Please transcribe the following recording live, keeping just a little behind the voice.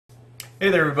Hey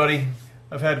there everybody.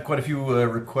 I've had quite a few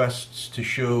requests to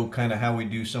show kind of how we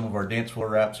do some of our dance floor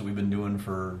wraps that we've been doing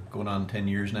for going on 10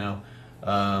 years now.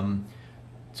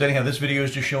 So anyhow, this video is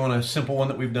just showing a simple one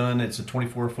that we've done. It's a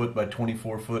 24 foot by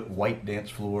 24 foot white dance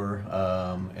floor,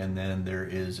 and then there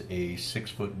is a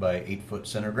 6 foot by 8 foot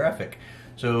center graphic.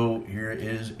 So here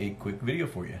is a quick video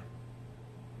for you.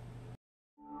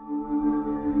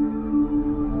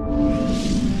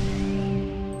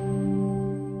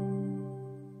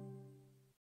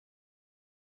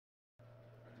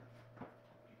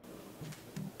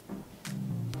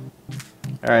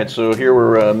 Alright, so here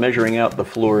we're measuring out the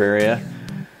floor area.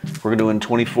 We're doing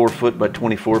 24 foot by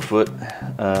 24 foot.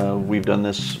 We've done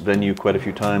this venue quite a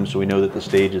few times, so we know that the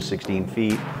stage is 16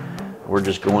 feet. We're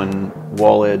just going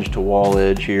wall edge to wall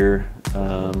edge here,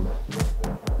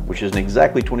 which isn't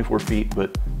exactly 24 feet,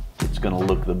 but it's going to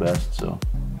look the best. So.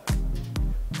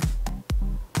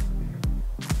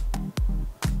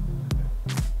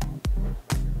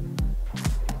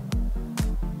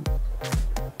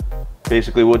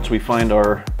 Basically, once we find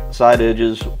our side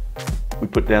edges, we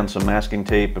put down some masking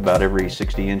tape about every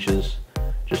 60 inches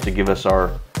just to give us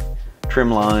our trim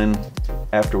line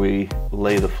after we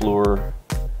lay the floor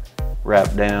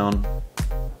wrap down.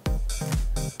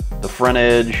 The front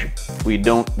edge we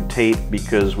don't tape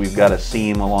because we've got a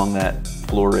seam along that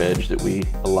floor edge that we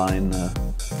align the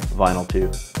vinyl to.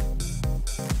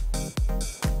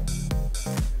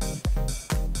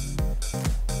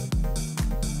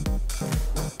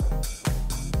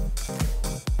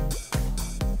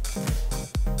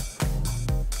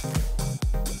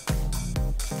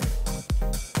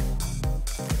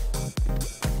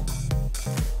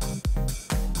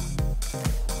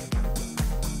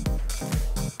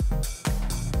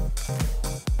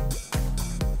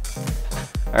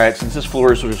 Alright, since this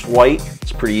floor is just white,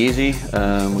 it's pretty easy.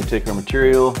 We take our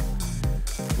material,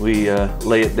 we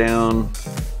lay it down,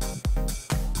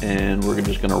 and we're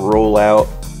just going to roll out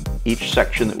each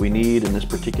section that we need. In this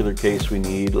particular case, we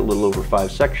need a little over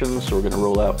 5 sections, so we're going to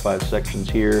roll out 5 sections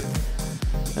here.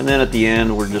 And then at the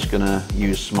end, we're just going to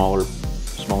use smaller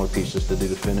pieces to do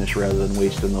the finish rather than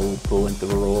wasting the length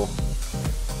of a roll.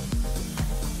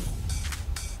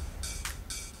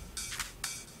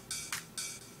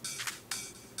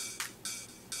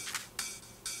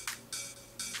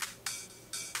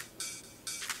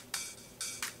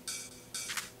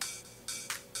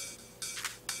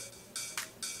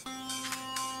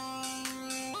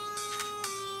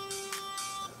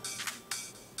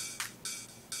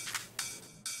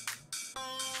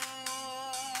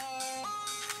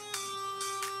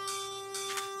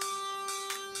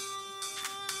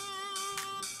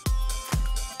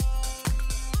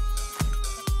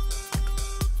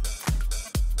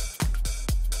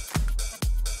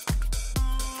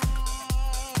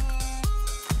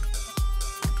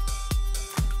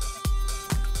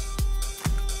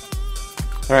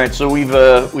 Alright, so we've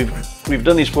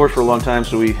done these floors for a long time,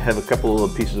 so we have a couple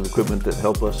of pieces of equipment that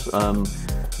help us.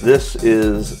 This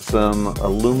is some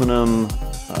aluminum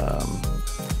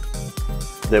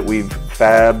that we've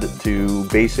fabbed to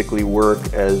basically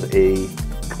work as a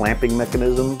clamping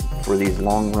mechanism for these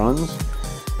long runs.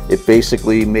 It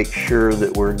basically makes sure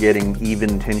that we're getting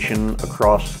even tension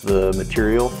across the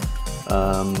material.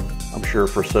 I'm sure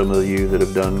for some of you that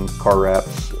have done car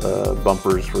wraps,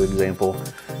 bumpers for example,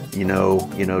 you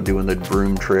know, doing the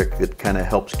broom trick that kind of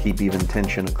helps keep even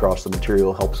tension across the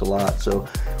material helps a lot. So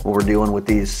when we're dealing with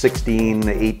these 16,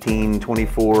 18,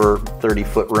 24, 30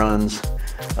 foot runs,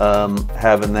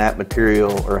 having that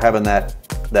material or having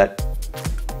that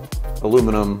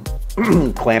aluminum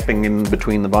clamping in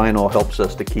between the vinyl helps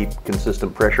us to keep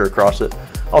consistent pressure across it.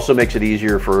 Also makes it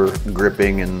easier for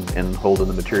gripping and holding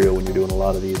the material when you're doing a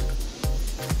lot of these.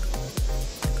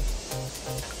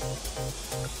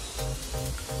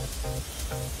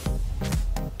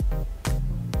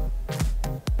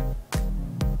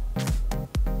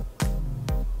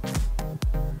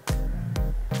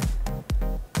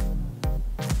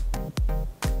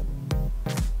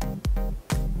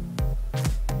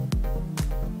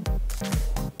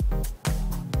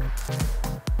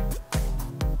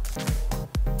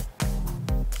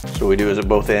 So what we do is at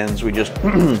both ends we just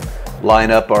line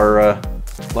up our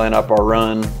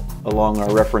run along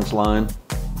our reference line.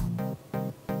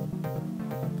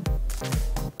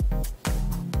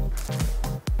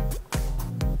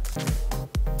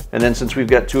 And then since we've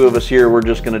got 2 of us here, we're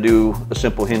just going to do a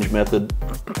simple hinge method.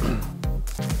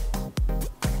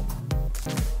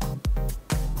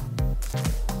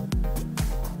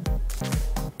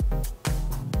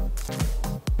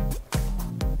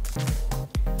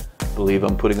 believe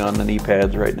I'm putting on the knee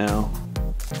pads right now.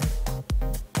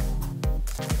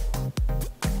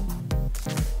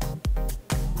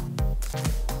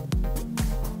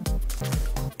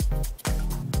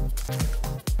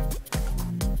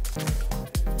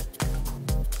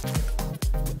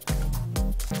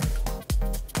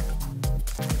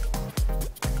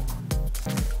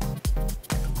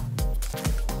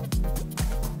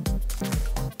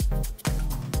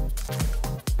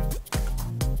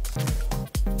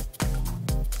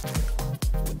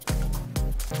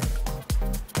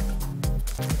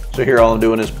 So here all I'm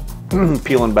doing is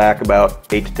peeling back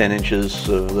about 8 to 10 inches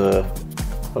of the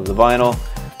vinyl,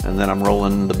 and then I'm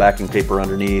rolling the backing paper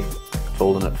underneath,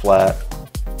 folding it flat.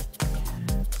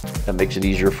 That makes it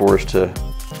easier for us to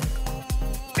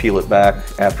peel it back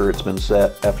after it's been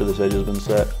set, after this edge has been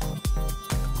set.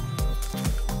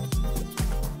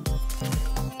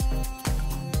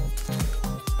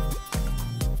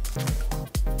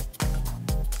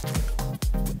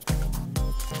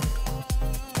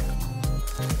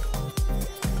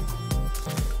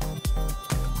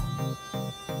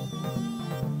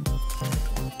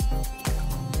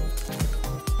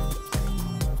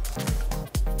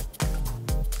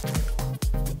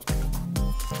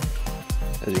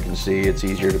 As you can see, it's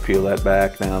easier to peel that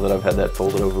back now that I've had that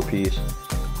folded over piece.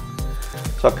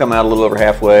 So I'll come out a little over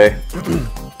halfway.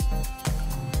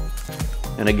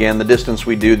 And again, the distance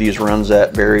we do these runs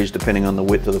at varies depending on the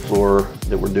width of the floor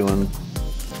that we're doing.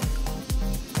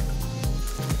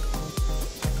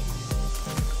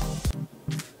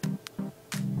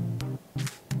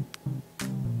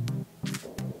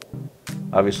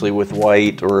 Obviously with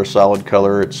white or a solid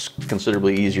color, it's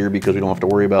considerably easier because we don't have to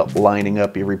worry about lining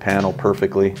up every panel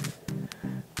perfectly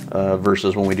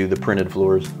versus when we do the printed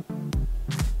floors.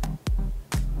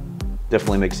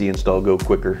 Definitely makes the install go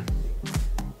quicker.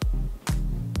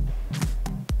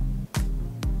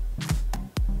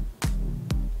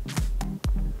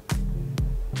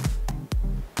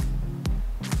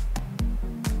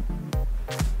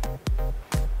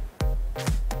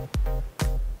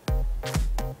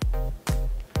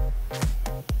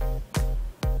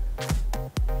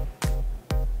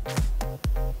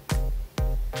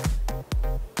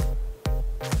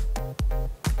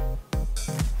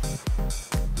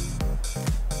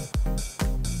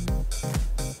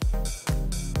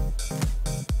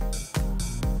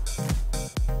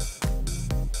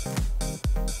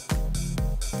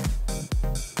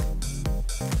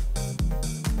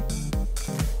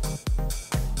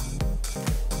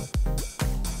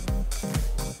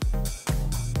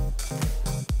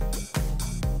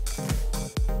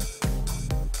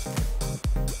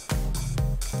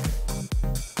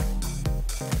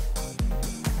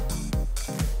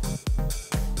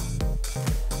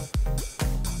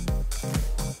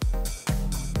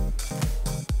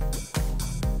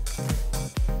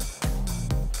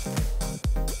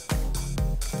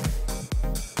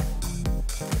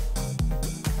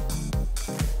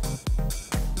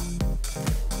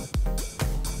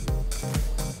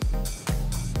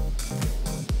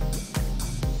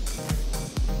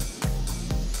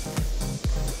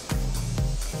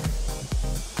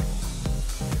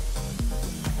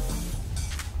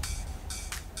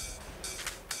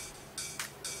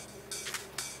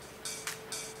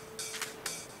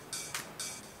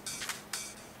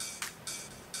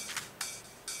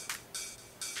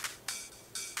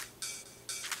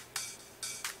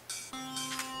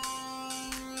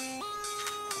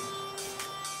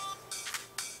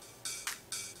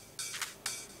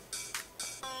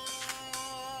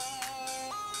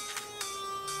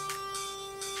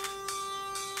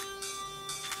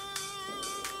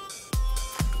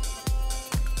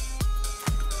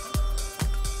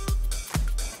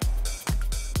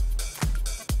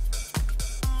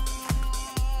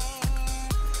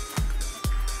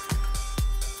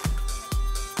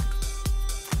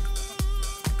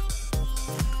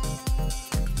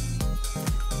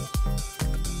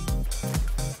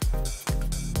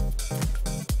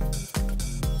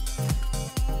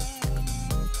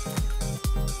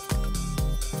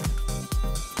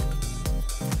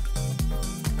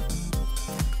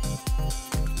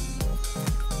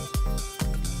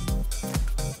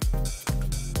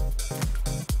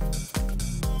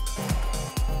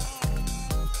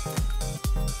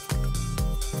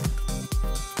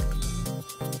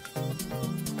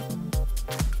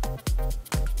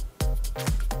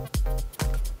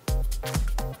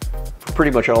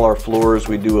 Pretty much all our floors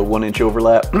we do a 1-inch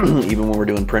overlap even when we're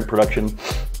doing print production.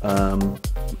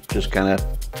 Just kind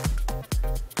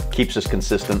of keeps us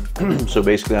consistent. So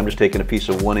basically I'm just taking a piece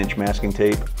of 1-inch masking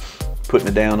tape, putting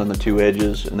it down on the two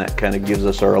edges, and that kind of gives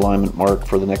us our alignment mark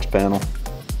for the next panel.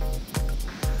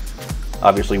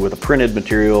 Obviously with a printed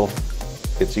material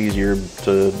it's easier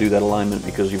to do that alignment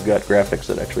because you've got graphics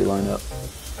that actually line up.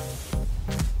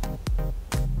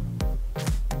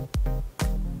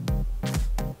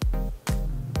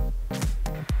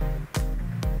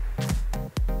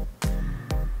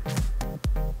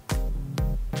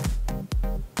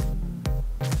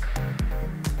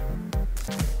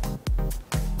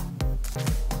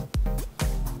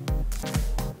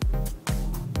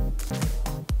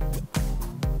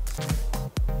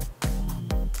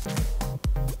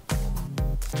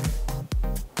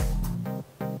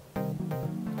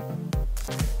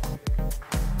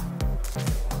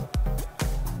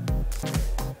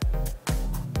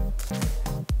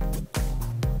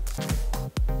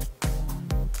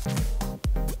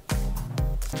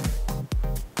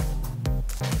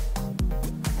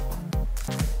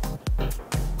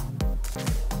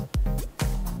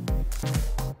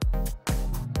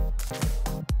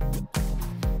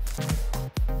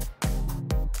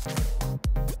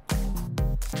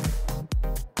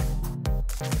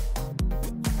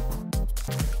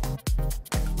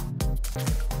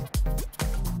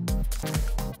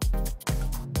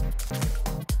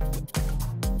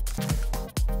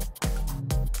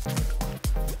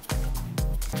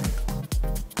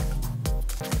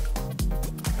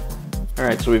 All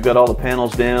right, so we've got all the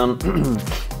panels down.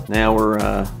 Now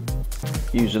we're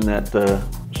using that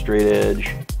straight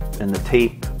edge and the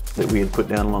tape that we had put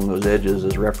down along those edges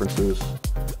as references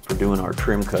for doing our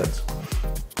trim cuts.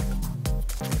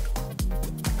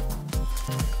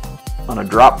 On a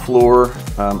drop floor,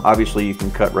 obviously you can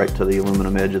cut right to the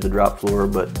aluminum edge of the drop floor,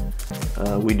 but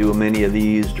we do many of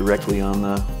these directly on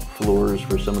the floors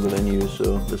for some of the venues,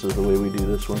 so this is the way we do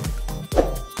this one.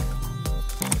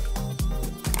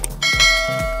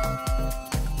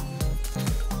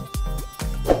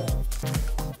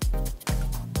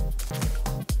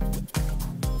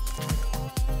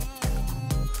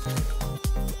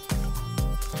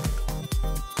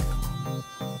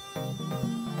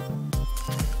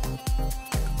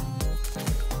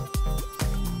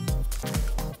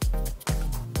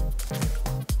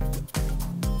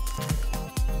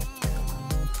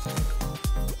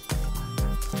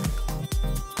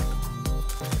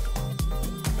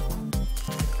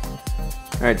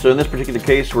 All right, so in this particular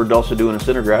case, we're also doing a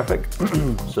center graphic.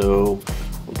 So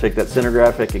we'll take that center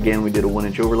graphic. Again, we did a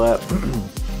 1-inch overlap.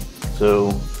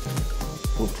 So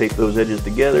we'll tape those edges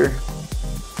together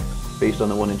based on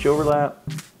the 1-inch overlap.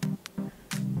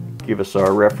 Give us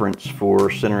our reference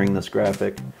for centering this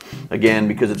graphic. Again,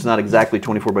 because it's not exactly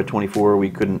 24 by 24,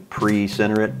 we couldn't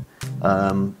pre-center it.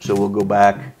 So we'll go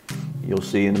back. You'll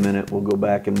see in a minute, we'll go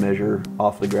back and measure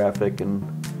off the graphic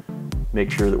and make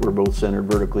sure that we're both centered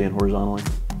vertically and horizontally.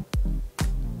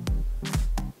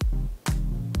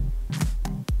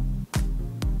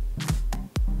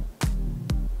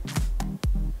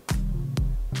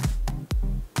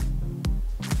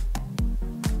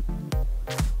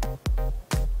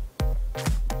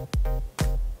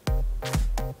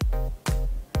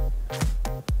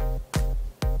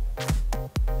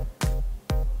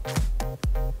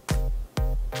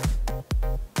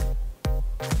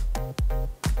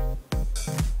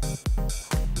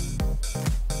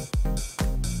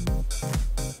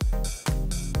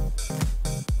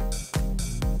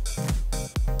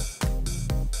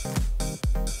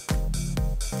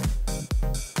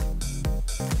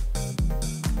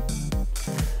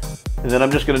 And then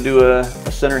I'm just going to do a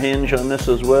center hinge on this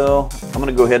as well. I'm going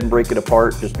to go ahead and break it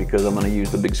apart just because I'm going to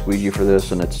use the big squeegee for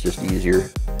this and it's just easier.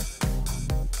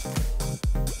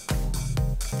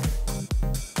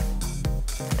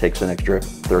 Takes an extra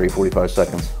 30-45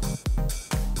 seconds.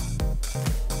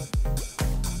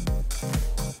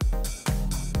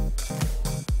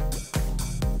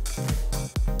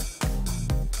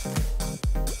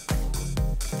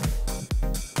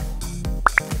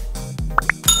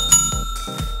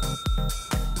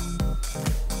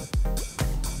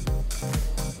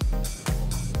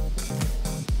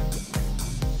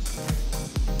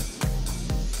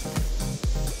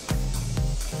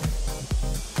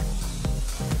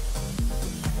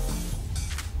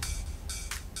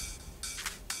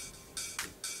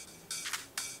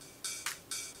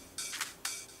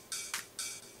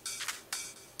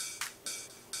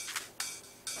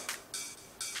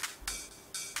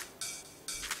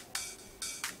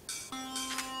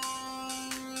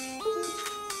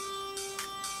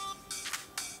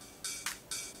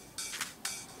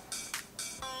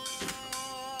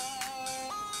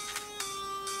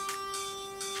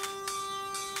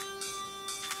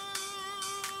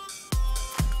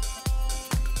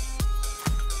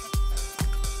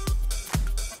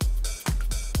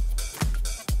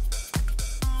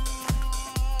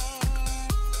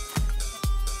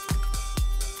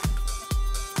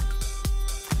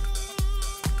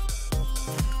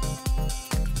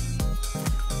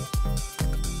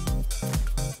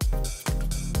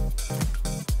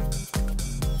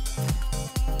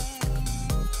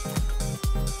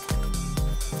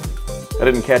 I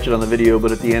didn't catch it on the video,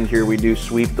 but at the end here we do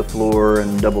sweep the floor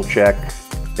and double check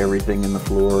everything in the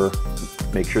floor,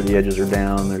 make sure the edges are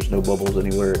down, there's no bubbles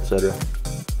anywhere, etc.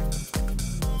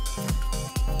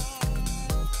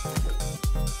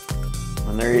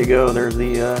 And there you go, there's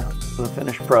the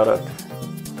finished product.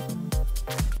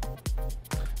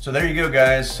 So there you go,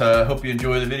 guys. Hope you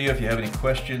enjoy the video. If you have any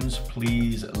questions,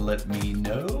 please let me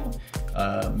know.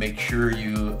 Make sure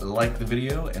you like the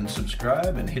video and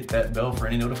subscribe and hit that bell for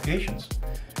any notifications.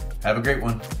 Have a great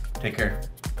one. Take care.